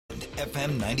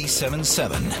FM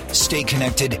 97.7. Stay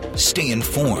connected, stay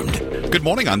informed. Good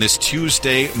morning on this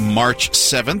Tuesday, March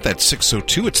 7th at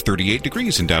 6:02. It's 38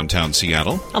 degrees in downtown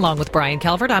Seattle. Along with Brian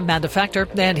Calvert, I'm Amanda Factor,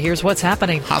 and here's what's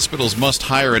happening. Hospitals must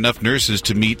hire enough nurses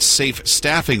to meet safe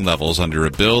staffing levels under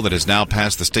a bill that has now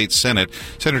passed the state Senate.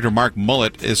 Senator Mark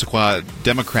Mullet, Issaquah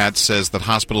Democrat, says that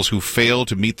hospitals who fail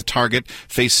to meet the target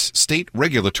face state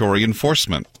regulatory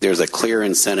enforcement. There's a clear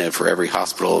incentive for every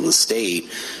hospital in the state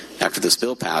after this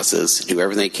bill passes to do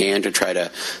everything they can to try to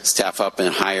staff up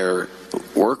and hire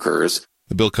workers.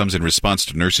 The bill comes in response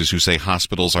to nurses who say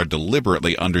hospitals are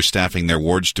deliberately understaffing their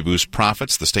wards to boost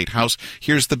profits. The State House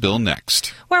hears the bill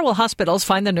next. Where will hospitals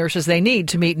find the nurses they need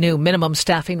to meet new minimum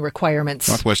staffing requirements?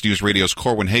 Northwest News Radio's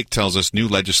Corwin Hake tells us new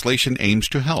legislation aims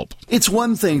to help. It's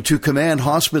one thing to command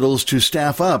hospitals to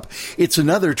staff up. It's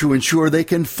another to ensure they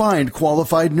can find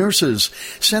qualified nurses.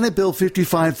 Senate Bill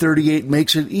 5538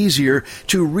 makes it easier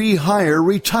to rehire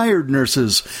retired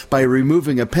nurses by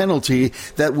removing a penalty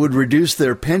that would reduce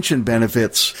their pension benefits.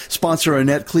 Sponsor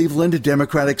Annette Cleveland, a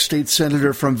Democratic state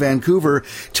senator from Vancouver,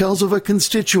 tells of a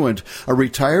constituent, a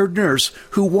retired nurse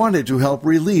who wanted to help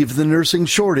relieve the nursing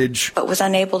shortage, but was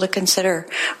unable to consider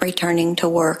returning to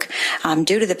work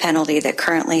due to the penalty that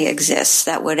currently exists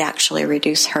that would actually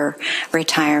reduce her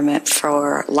retirement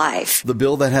for life. The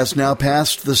bill that has now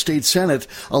passed the state Senate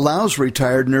allows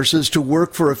retired nurses to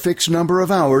work for a fixed number of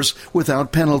hours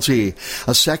without penalty.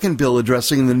 A second bill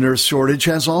addressing the nurse shortage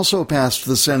has also passed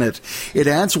the Senate. It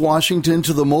adds Washington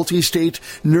to the multi-state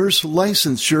nurse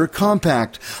licensure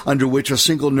compact, under which a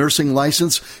single nursing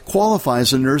license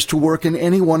qualifies a nurse to work in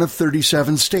any one of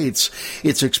 37 states.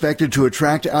 It's expected to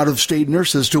attract out-of-state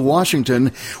nurses to Washington,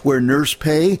 where nurse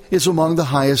pay is among the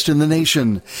highest in the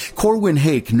nation. Corwin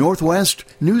Hake, Northwest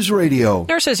News Radio.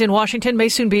 Nurses in Washington may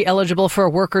soon be eligible for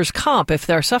workers' comp if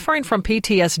they're suffering from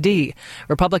PTSD.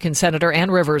 Republican Senator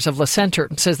Ann Rivers of La Center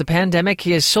says the pandemic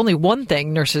is only one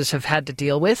thing nurses have had to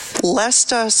deal with.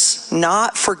 Lest us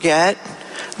not forget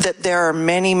that there are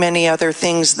many, many other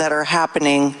things that are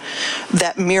happening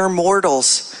that mere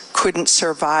mortals couldn't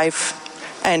survive,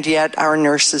 and yet our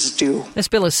nurses do. This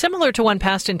bill is similar to one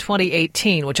passed in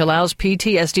 2018, which allows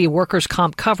PTSD workers'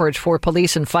 comp coverage for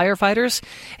police and firefighters.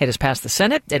 It has passed the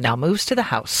Senate. It now moves to the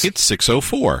House. It's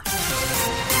 6:04.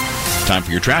 Time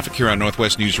for your traffic here on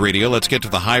Northwest News Radio. Let's get to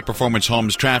the High Performance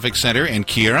Homes Traffic Center. And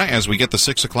Kiera, as we get the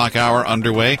 6 o'clock hour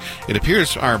underway, it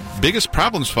appears our biggest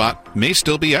problem spot may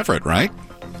still be Everett, right?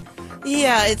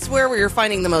 Yeah, it's where we're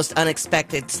finding the most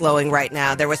unexpected slowing right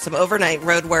now. There was some overnight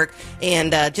road work,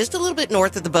 and just a little bit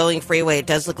north of the Boeing Freeway, it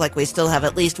does look like we still have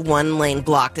at least one lane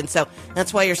blocked. And so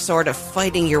that's why you're sort of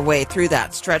fighting your way through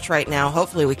that stretch right now.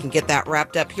 Hopefully we can get that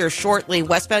wrapped up here shortly.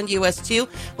 Westbound US 2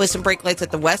 with some brake lights at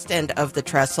the west end of the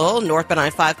trestle. Northbound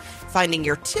I-5 finding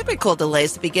your typical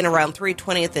delays to begin around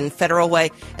 320th and Federal Way,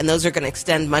 and those are going to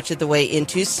extend much of the way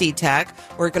into SeaTac.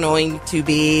 We're going to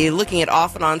be looking at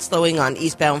off and on slowing on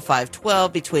eastbound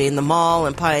 512 between the Mall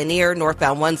and Pioneer.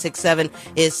 Northbound 167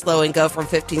 is slow and go from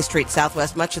 15th Street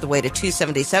Southwest much of the way to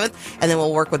 277th, and then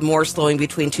we'll work with more slowing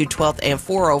between 212th and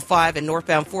 405, and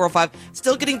northbound 405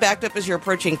 still getting backed up as you're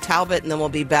approaching Talbot, and then we'll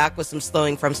be back with some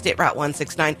slowing from State Route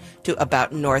 169 to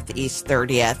about Northeast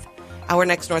 30th. Our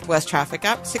next Northwest traffic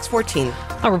up, 6:14.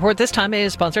 Our report this time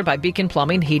is sponsored by Beacon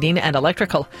Plumbing, Heating, and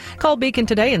Electrical. Call Beacon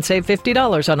today and save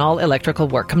 $50 on all electrical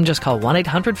work. Just call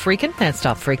 1-800-FREAKIN and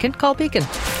stop freaking. Call Beacon.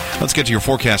 Let's get to your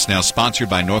forecast now, sponsored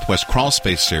by Northwest Crawl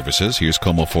Space Services. Here's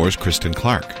KOMO 4's Kristen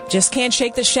Clark. Just can't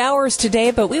shake the showers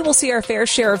today, but we will see our fair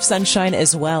share of sunshine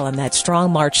as well. And that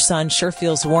strong March sun sure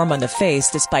feels warm on the face,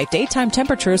 despite daytime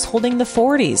temperatures holding the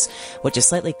 40s, which is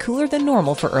slightly cooler than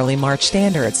normal for early March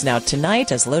standards. Now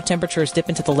tonight, as low temperatures dip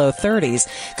into the low 30s,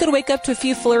 could wake up to a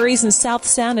few flurries in South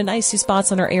Sound and icy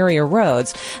spots on our area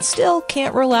roads. Still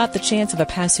can't rule out the chance of a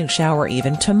passing shower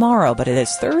even tomorrow, but it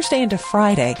is Thursday into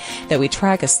Friday that we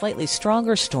track a slightly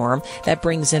stronger storm that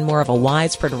brings in more of a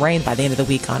widespread rain by the end of the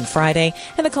week on Friday.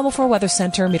 And the KOMO 4 Weather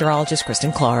Center meteorologist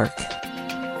Kristen Clark.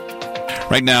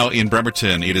 Right now in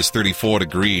Bremerton, it is 34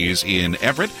 degrees. In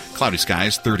Everett, cloudy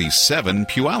skies, 37.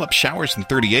 Puyallup, showers and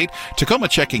 38. Tacoma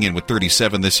checking in with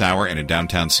 37 this hour. And in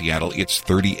downtown Seattle, it's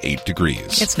 38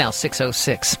 degrees. It's now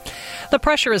 6:06. The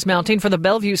pressure is mounting for the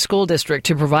Bellevue School District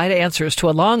to provide answers to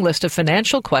a long list of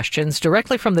financial questions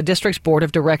directly from the district's board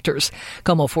of directors.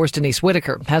 KOMO 4's Denise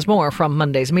Whitaker has more from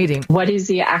Monday's meeting. What is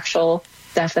the actual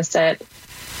deficit?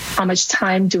 How much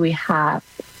time do we have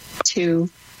to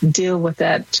deal with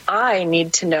it? I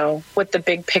need to know what the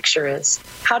big picture is.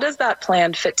 How does that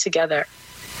plan fit together?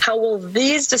 How will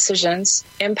these decisions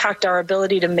impact our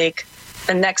ability to make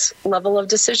the next level of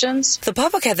decisions. The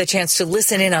public had the chance to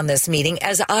listen in on this meeting,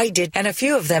 as I did, and a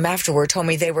few of them afterward told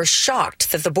me they were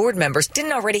shocked that the board members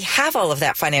didn't already have all of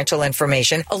that financial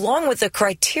information, along with the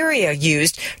criteria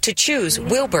used to choose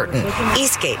Wilburton,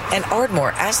 Eastgate, and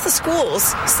Ardmore as the schools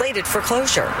slated for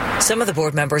closure. Some of the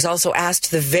board members also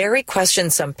asked the very question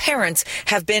some parents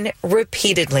have been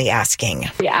repeatedly asking.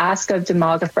 We asked a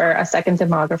demographer, a second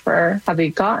demographer, have we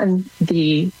gotten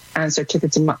the answer to the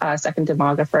second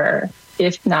demographer?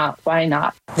 If not, why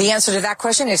not? The answer to that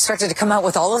question is expected to come out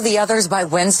with all of the others by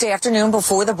Wednesday afternoon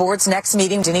before the board's next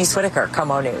meeting. Denise Whitaker,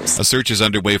 KOMO News. A search is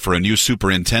underway for a new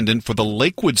superintendent for the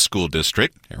Lakewood School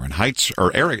District.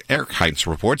 Eric Heitz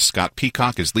reports Scott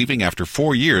Peacock is leaving after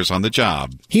 4 years on the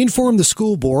job. He informed the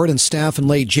school board and staff in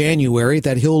late January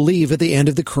that he'll leave at the end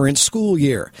of the current school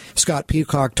year. Scott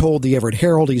Peacock told the Everett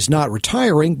Herald he's not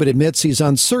retiring, but admits he's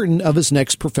uncertain of his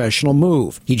next professional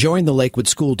move. He joined the Lakewood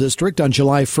School District on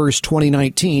July 1st,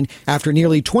 2019, after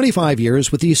nearly 25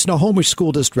 years with the Snohomish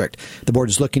School District. The board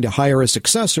is looking to hire a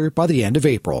successor by the end of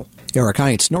April. Eric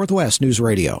Heintz, Northwest News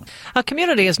Radio. A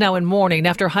community is now in mourning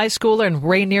after high schooler and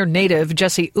Rainier native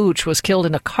Jesse Ooch was killed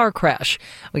in a car crash.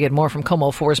 We get more from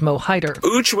KOMO 4's Mo Hyder.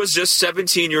 Ooch was just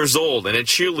 17 years old and a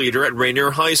cheerleader at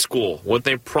Rainier High School with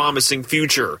a promising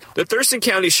future. The Thurston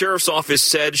County Sheriff's Office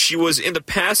said she was in the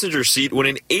passenger seat when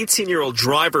an 18-year-old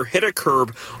driver hit a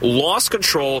curb, lost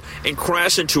control, and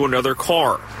crashed into another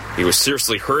car. He was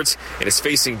seriously hurt and is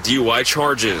facing DUI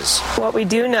charges. What we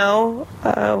do know,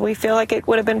 we feel like it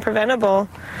would have been preventable,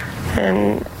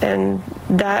 and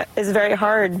that is very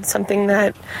hard, something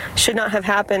that should not have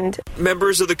happened.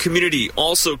 Members of the community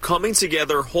also coming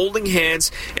together, holding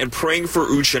hands, and praying for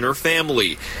Ooch and her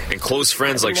family. And close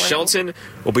friends like Shelton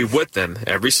will be with them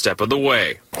every step of the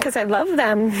way. Because I love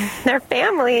them. They're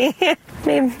family.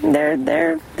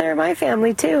 They're my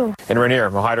family, too. In Rainier,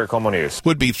 Mo Hyder, KOMO News.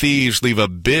 Would-be thieves leave a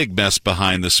big mess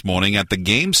behind this morning at the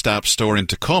GameStop store in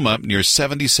Tacoma near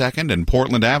 72nd and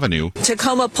Portland Avenue.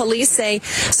 Tacoma police say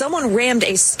someone rammed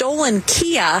a stolen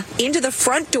Kia into the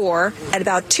front door at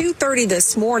about 2:30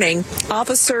 this morning.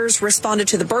 Officers responded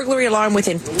to the burglary alarm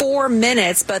within 4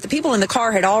 minutes, but the people in the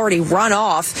car had already run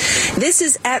off. This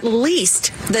is at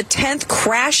least the 10th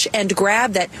crash and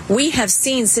grab that we have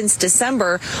seen since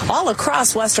December all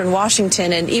across Western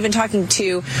Washington. And even talking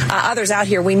to others out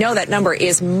here, we know that number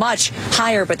is much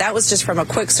higher, but that was just from a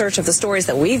quick search of the stories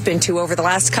that we've been to over the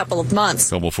last couple of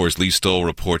months. KOMO 4's Lee Stoll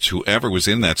reports whoever was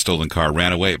in that stolen car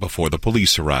ran away before the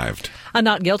police arrived. A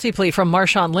not guilty plea from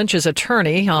Marshawn Lynch's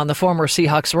attorney on the former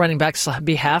Seahawks running back's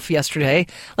behalf yesterday.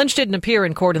 Lynch didn't appear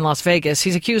in court in Las Vegas.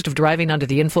 He's accused of driving under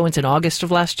the influence in August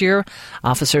of last year.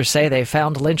 Officers say they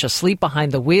found Lynch asleep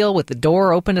behind the wheel with the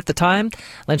door open at the time.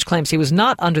 Lynch claims he was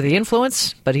not under the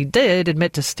influence, but he did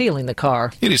admit to stealing the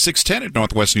car. It is 6:10 at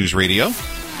Northwest News Radio.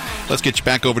 Let's get you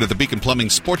back over to the Beacon Plumbing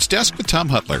Sports Desk with Tom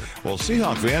Hutler. Well,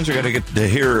 Seahawks fans are going to get to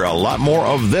hear a lot more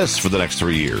of this for the next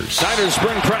 3 years. Niners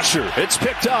bring pressure. It's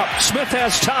picked up. Smith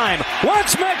has time.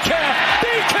 Wants Metcalf.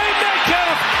 DK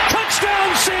Metcalf.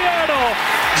 Touchdown Seattle.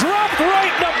 Dropped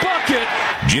right in the bucket.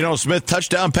 Geno Smith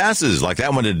touchdown passes like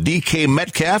that one to DK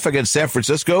Metcalf against San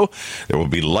Francisco. There will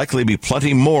likely be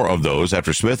plenty more of those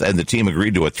after Smith and the team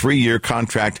agreed to a 3-year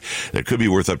contract that could be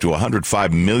worth up to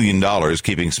 $105 million,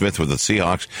 keeping Smith with the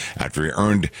Seahawks after he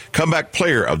earned Comeback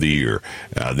Player of the Year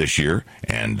this year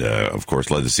and, of course,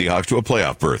 led the Seahawks to a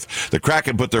playoff berth. The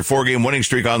Kraken put their 4-game winning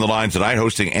streak on the line tonight,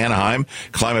 hosting Anaheim.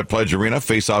 Climate Pledge Arena,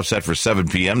 face-off set for 7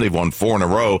 p.m. They've won 4 in a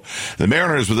row. The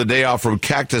Mariners with a day off from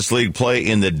Cactus League play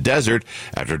in the desert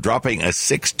after dropping a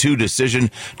 6-2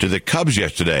 decision to the Cubs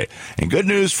yesterday. And good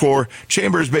news for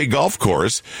Chambers Bay Golf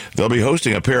Course. They'll be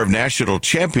hosting a pair of national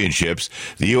championships,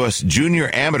 the U.S.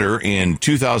 Junior Amateur in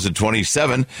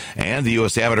 2027 and the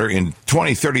U.S. Amateur in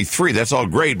 2033. That's all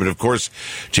great, but of course,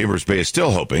 Chambers Bay is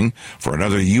still hoping for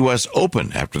another U.S.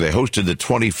 Open after they hosted the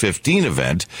 2015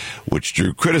 event, which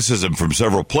drew criticism from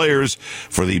several players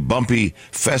for the bumpy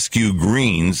fescue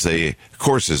greens. The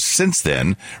courses since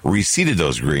then reseeded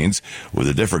those greens with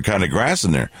a different kind of grass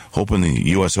in there, hoping the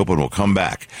U.S. Open will come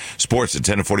back. Sports at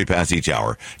 10 and 40 past each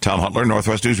hour. Tom Hutler,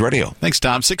 Northwest News Radio. Thanks,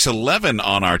 Tom. 6:11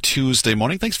 on our Tuesday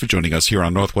morning. Thanks for joining us here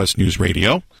on Northwest News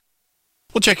Radio.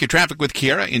 We'll check your traffic with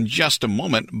Kiara in just a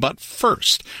moment, but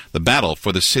first, the battle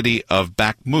for the city of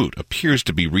Bakhmut appears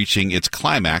to be reaching its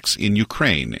climax in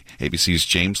Ukraine. ABC's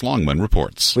James Longman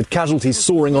reports. With casualties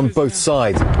soaring on both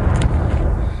sides.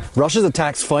 Russia's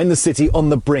attacks find the city on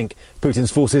the brink.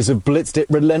 Putin's forces have blitzed it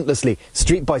relentlessly,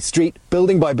 street by street,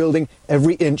 building by building,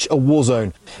 every inch a war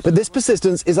zone. But this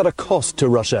persistence is at a cost to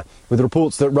Russia, with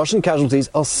reports that Russian casualties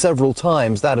are several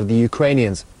times that of the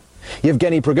Ukrainians.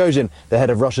 Yevgeny Prigozhin, the head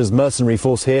of Russia's mercenary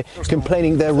force here,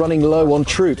 complaining they're running low on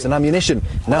troops and ammunition,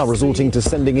 now resorting to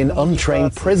sending in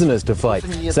untrained prisoners to fight,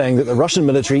 saying that the Russian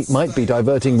military might be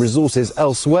diverting resources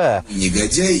elsewhere.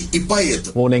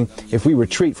 Warning, if we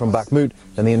retreat from Bakhmut,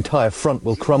 then the entire front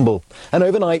will crumble. And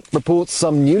overnight, reports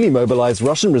some newly mobilized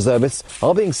Russian reservists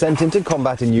are being sent into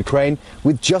combat in Ukraine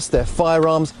with just their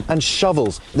firearms and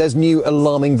shovels. There's new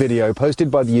alarming video posted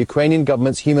by the Ukrainian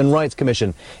government's Human Rights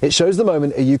Commission. It shows the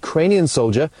moment a Ukrainian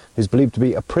soldier, who's believed to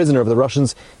be a prisoner of the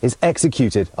Russians, is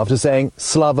executed after saying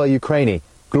Slava Ukraini,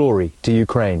 glory to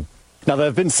Ukraine. Now, there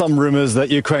have been some rumours that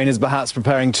Ukraine is perhaps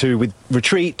preparing to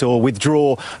retreat or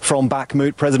withdraw from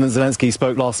Bakhmut. President Zelensky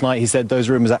spoke last night. He said those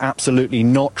rumours are absolutely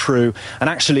not true. And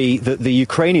actually, the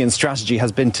Ukrainian strategy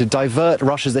has been to divert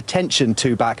Russia's attention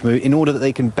to Bakhmut in order that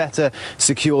they can better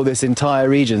secure this entire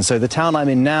region. So the town I'm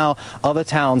in now, other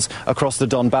towns across the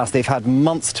Donbass, they've had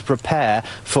months to prepare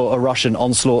for a Russian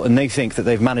onslaught, and they think that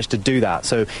they've managed to do that.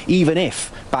 So even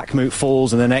if Bakhmut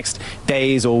falls in the next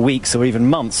days or weeks or even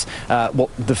months,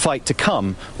 the fight to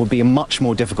come will be much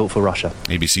more difficult for Russia.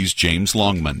 ABC's James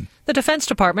Longman. The Defense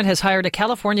Department has hired a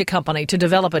California company to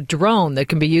develop a drone that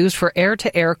can be used for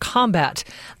air-to-air combat.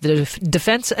 The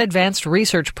Defense Advanced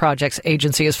Research Projects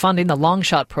Agency is funding the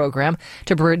Longshot program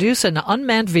to produce an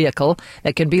unmanned vehicle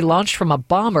that can be launched from a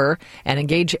bomber and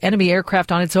engage enemy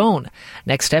aircraft on its own.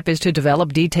 Next step is to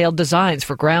develop detailed designs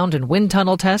for ground and wind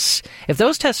tunnel tests. If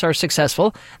those tests are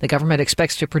successful, the government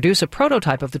expects to produce a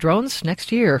prototype of the drones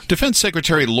next year. Defense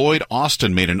Secretary Lloyd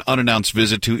Austin made an unannounced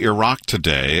visit to Iraq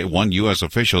today. One U.S.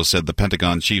 official said the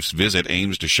Pentagon chief's visit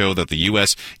aims to show that the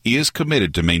U.S. is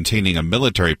committed to maintaining a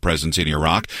military presence in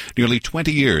Iraq nearly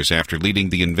 20 years after leading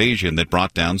the invasion that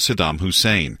brought down Saddam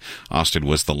Hussein. Austin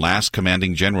was the last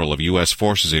commanding general of U.S.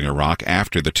 forces in Iraq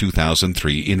after the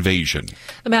 2003 invasion.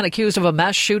 The man accused of a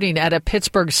mass shooting at a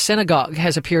Pittsburgh synagogue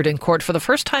has appeared in court for the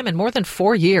first time in more than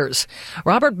 4 years.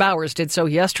 Robert Bowers did so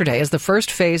yesterday as the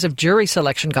first phase of jury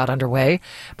selection got underway.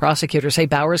 Prosecutors say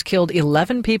Bowers killed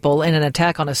 11 people in an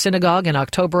attack on a synagogue in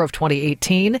October of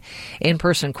 2018.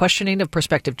 In-person questioning of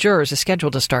prospective jurors is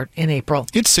scheduled to start in April.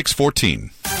 It's 6:14.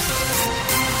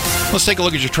 Let's take a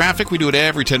look at your traffic. We do it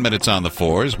every 10 minutes on the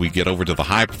 4s. We get over to the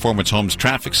High Performance Homes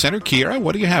Traffic Center. Kiera,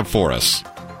 what do you have for us?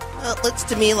 Well, it looks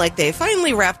to me like they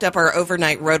finally wrapped up our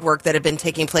overnight road work that had been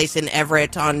taking place in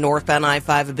Everett on northbound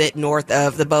I-5 a bit north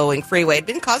of the Boeing Freeway. It had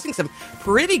been causing some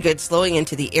pretty good slowing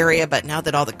into the area, but now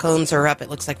that all the cones are up,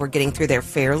 it looks like we're getting through there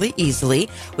fairly easily.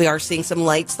 We are seeing some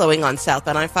light slowing on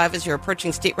southbound I-5 as you're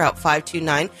approaching State Route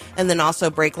 529, and then also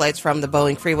brake lights from the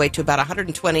Boeing Freeway to about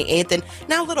 128th, and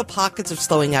now little pockets of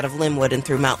slowing out of Linwood and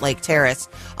through Mount Lake Terrace.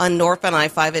 On northbound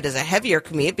I-5, it is a heavier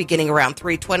commute beginning around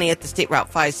 320 at the State Route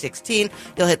 516.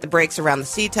 You'll hit the brakes around the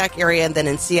SeaTac area, and then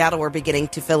in Seattle, we're beginning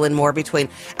to fill in more between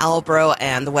Albro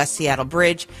and the West Seattle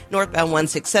Bridge. Northbound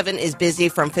 167 is busy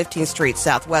from 15th Street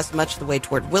Southwest, much of the way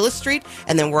toward Willis Street,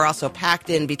 and then we're also packed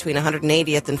in between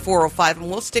 180th and 405,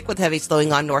 and we'll stick with heavy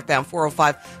slowing on northbound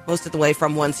 405 most of the way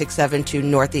from 167 to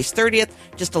Northeast 30th.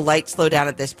 Just a light slowdown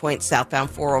at this point, southbound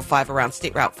 405 around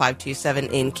State Route 527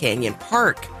 in Canyon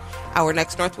Park. Our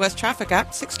next Northwest traffic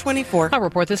at 6:24. Our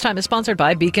report this time is sponsored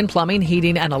by Beacon Plumbing,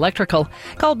 Heating, and Electrical.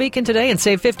 Call Beacon today and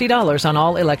save $50 on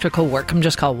all electrical work.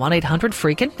 Just call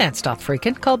 1-800-FREAKIN and stop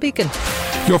freaking. Call Beacon.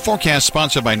 Your forecast,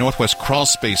 sponsored by Northwest Crawl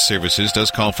Space Services,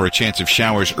 does call for a chance of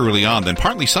showers early on, then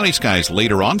partly sunny skies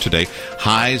later on today.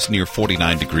 Highs near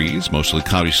 49 degrees, mostly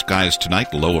cloudy skies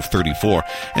tonight, low of 34.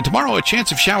 And tomorrow, a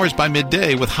chance of showers by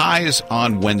midday with highs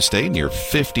on Wednesday near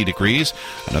 50 degrees.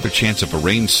 Another chance of a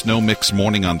rain-snow mix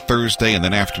morning on Thursday, and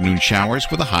then afternoon showers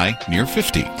with a high near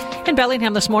 50. In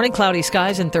Bellingham this morning, cloudy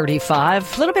skies and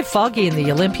 35. A little bit foggy in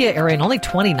the Olympia area and only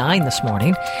 29 this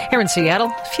morning. Here in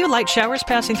Seattle, a few light showers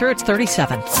passing through. It's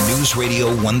 37. News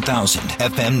Radio 1000,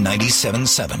 FM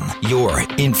 97.7. Your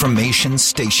information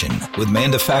station with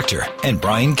Manda Factor and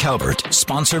Brian Calvert.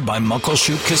 Sponsored by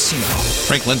Muckleshoot Casino.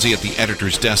 Frank Lindsay at the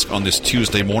editor's desk on this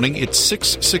Tuesday morning. It's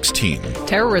 6:16.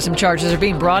 Terrorism charges are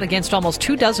being brought against almost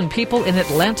 24 people in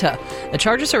Atlanta. The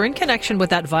charges are in connection with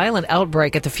that violent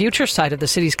outbreak at the future site of the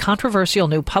city's controversial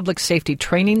new public safety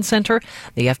training center.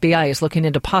 The FBI is looking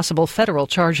into possible federal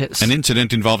charges. An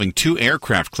incident involving 2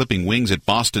 aircraft clipping wings at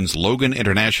Boston's Logan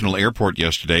International Airport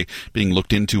yesterday being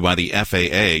looked into by the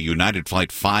FAA. United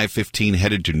Flight 515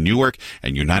 headed to Newark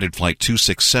and United Flight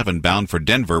 267 bound for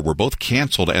Denver were both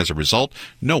canceled as a result.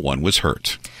 No one was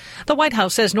hurt. The White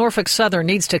House says Norfolk Southern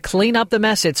needs to clean up the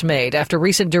mess it's made after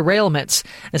recent derailments.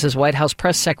 This is White House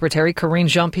Press Secretary Karine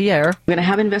Jean-Pierre. We're going to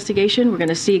have an investigation. We're going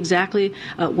to see exactly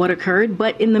what occurred.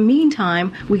 But in the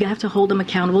meantime, we have to hold them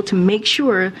accountable to make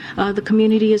sure the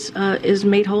community is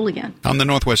made whole again. On the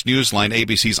Northwest Newsline,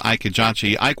 ABC's Ike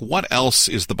Ejiochi. Ike, what else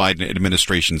is the Biden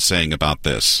administration saying about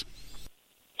this?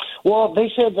 Well,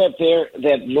 they said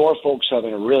that Norfolk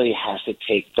Southern really has to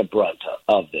take the brunt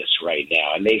of this right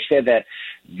now. And they said that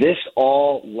this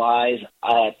all lies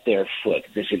at their foot,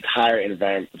 this entire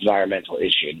environmental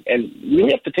issue. And we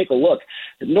really have to take a look.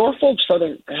 Norfolk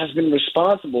Southern has been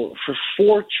responsible for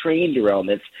 4 train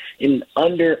derailments in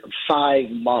under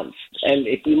 5 months. And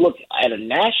if we look at it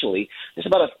nationally, there's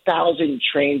about 1,000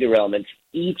 train derailments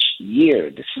each year.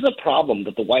 This is a problem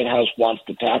that the White House wants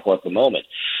to tackle at the moment.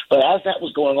 But as that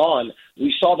was going on,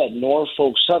 we saw that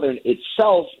Norfolk Southern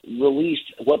itself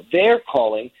released what they're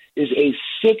calling is a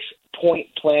 6-point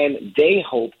plan they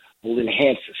hope will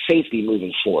enhance safety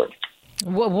moving forward.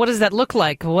 What does that look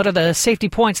like? What are the safety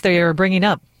points they are bringing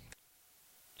up?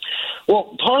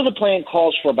 Well, part of the plan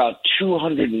calls for about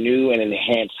 200 new and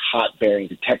enhanced hot bearing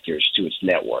detectors to its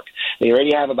network. They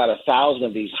already have about 1,000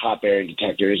 of these hot bearing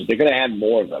detectors. They're going to add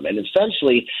more of them. And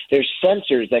essentially, there's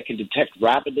sensors that can detect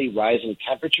rapidly rising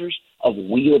temperatures of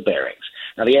wheel bearings.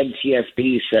 Now, the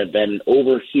NTSB said that an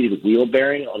overheated wheel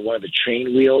bearing on one of the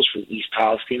train wheels from East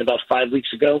Palestine about 5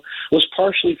 weeks ago was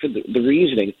partially for the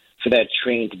reasoning for that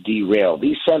train to derail.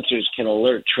 These sensors can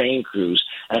alert train crews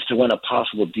as to when a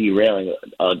possible derailing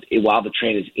while the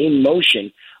train is in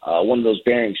motion, one of those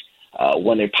bearings,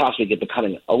 when they possibly get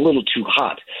becoming a little too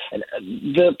hot. And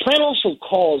the plan also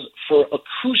calls for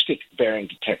acoustic bearing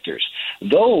detectors.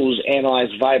 Those analyze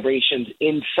vibrations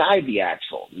inside the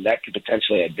axle. And that could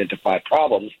potentially identify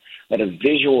problems that a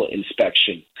visual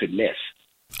inspection could miss.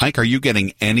 Ike, are you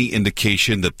getting any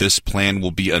indication that this plan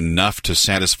will be enough to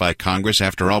satisfy Congress?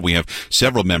 After all, we have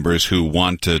several members who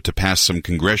want to pass some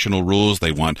congressional rules.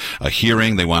 They want a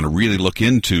hearing. They want to really look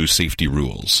into safety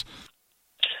rules.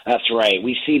 That's right.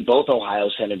 We see both Ohio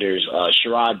senators,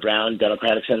 Sherrod Brown,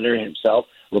 Democratic senator himself,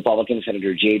 Republican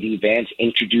Senator J.D. Vance,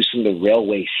 introducing the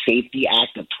Railway Safety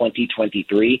Act of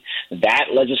 2023. That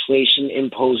legislation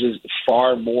imposes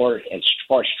far more and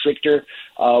far stricter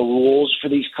rules for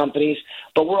these companies.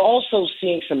 But we're also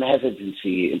seeing some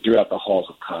hesitancy throughout the halls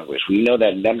of Congress. We know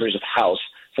that members of House,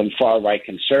 some far-right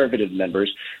conservative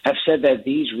members, have said that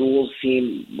these rules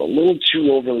seem a little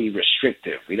too overly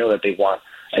restrictive. We know that they want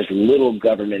as little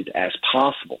government as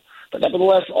possible. But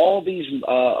nevertheless, all these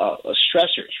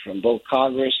stressors from both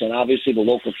Congress and obviously the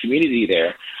local community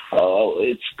there,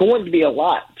 it's going to be a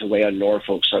lot to weigh on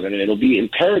Norfolk Southern, and it'll be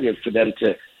imperative for them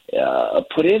to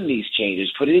put in these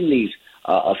changes, put in these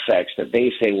effects that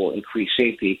they say will increase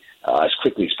safety as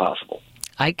quickly as possible.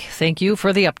 Ike, thank you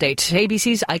for the update.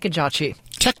 ABC's Ike Ejiochi.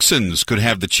 Texans could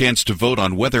have the chance to vote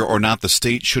on whether or not the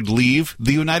state should leave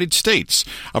the United States.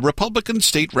 A Republican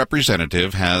state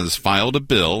representative has filed a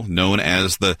bill known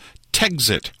as the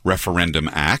Texit Referendum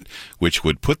Act, which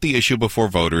would put the issue before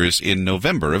voters in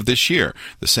November of this year.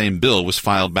 The same bill was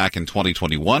filed back in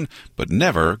 2021, but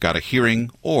never got a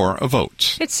hearing or a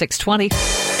vote. It's 6:20.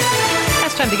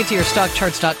 It's time to get to your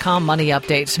StockCharts.com money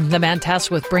update. The man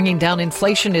tasked with bringing down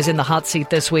inflation is in the hot seat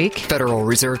this week. Federal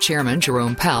Reserve Chairman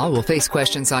Jerome Powell will face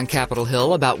questions on Capitol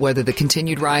Hill about whether the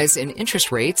continued rise in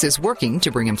interest rates is working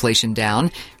to bring inflation down.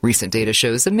 Recent data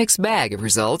shows a mixed bag of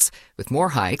results. With more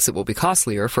hikes, it will be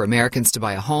costlier for Americans to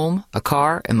buy a home, a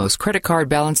car, and most credit card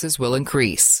balances will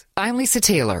increase. I'm Lisa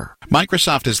Taylor.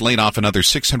 Microsoft has laid off another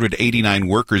 689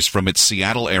 workers from its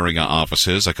Seattle area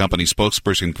offices. A company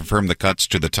spokesperson confirmed the cuts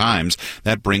to the Times.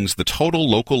 That brings the total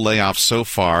local layoffs so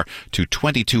far to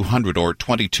 2,200, or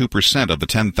 22% of the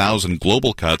 10,000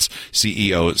 global cuts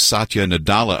CEO Satya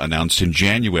Nadella announced in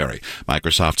January.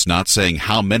 Microsoft's not saying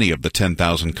how many of the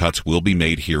 10,000 cuts will be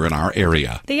made here in our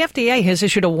area. The FDA has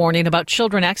issued a warning about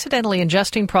children accidentally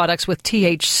ingesting products with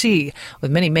THC,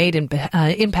 with many made in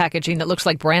packaging that looks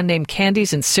like brand-name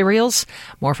candies and cereals.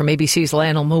 More from ABC's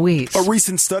Lionel Moise. A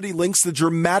recent study links the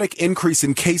dramatic increase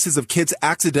in cases of kids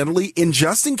accidentally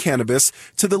ingesting cannabis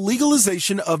to the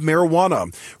legalization of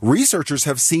marijuana. Researchers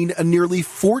have seen a nearly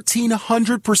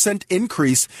 1,400%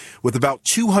 increase, with about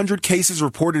 200 cases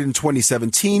reported in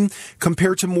 2017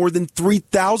 compared to more than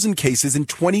 3,000 cases in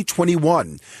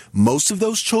 2021. Most of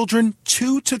those children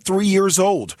 2 to 3 years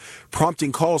old,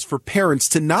 prompting calls for parents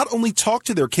to not only talk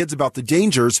to their kids about the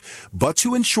dangers, but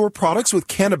to ensure products with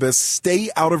cannabis stay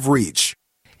out of reach.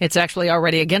 It's actually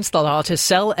already against the law to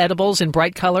sell edibles in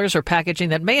bright colors or packaging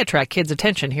that may attract kids'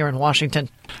 attention here in Washington.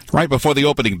 Right before the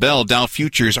opening bell, Dow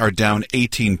futures are down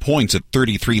 18 points at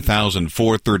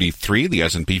 33,433. The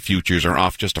S&P futures are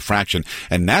off just a fraction,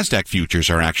 and NASDAQ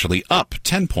futures are actually up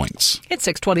 10 points. It's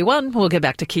 6:21. We'll get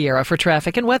back to Kiera for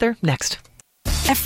traffic and weather next.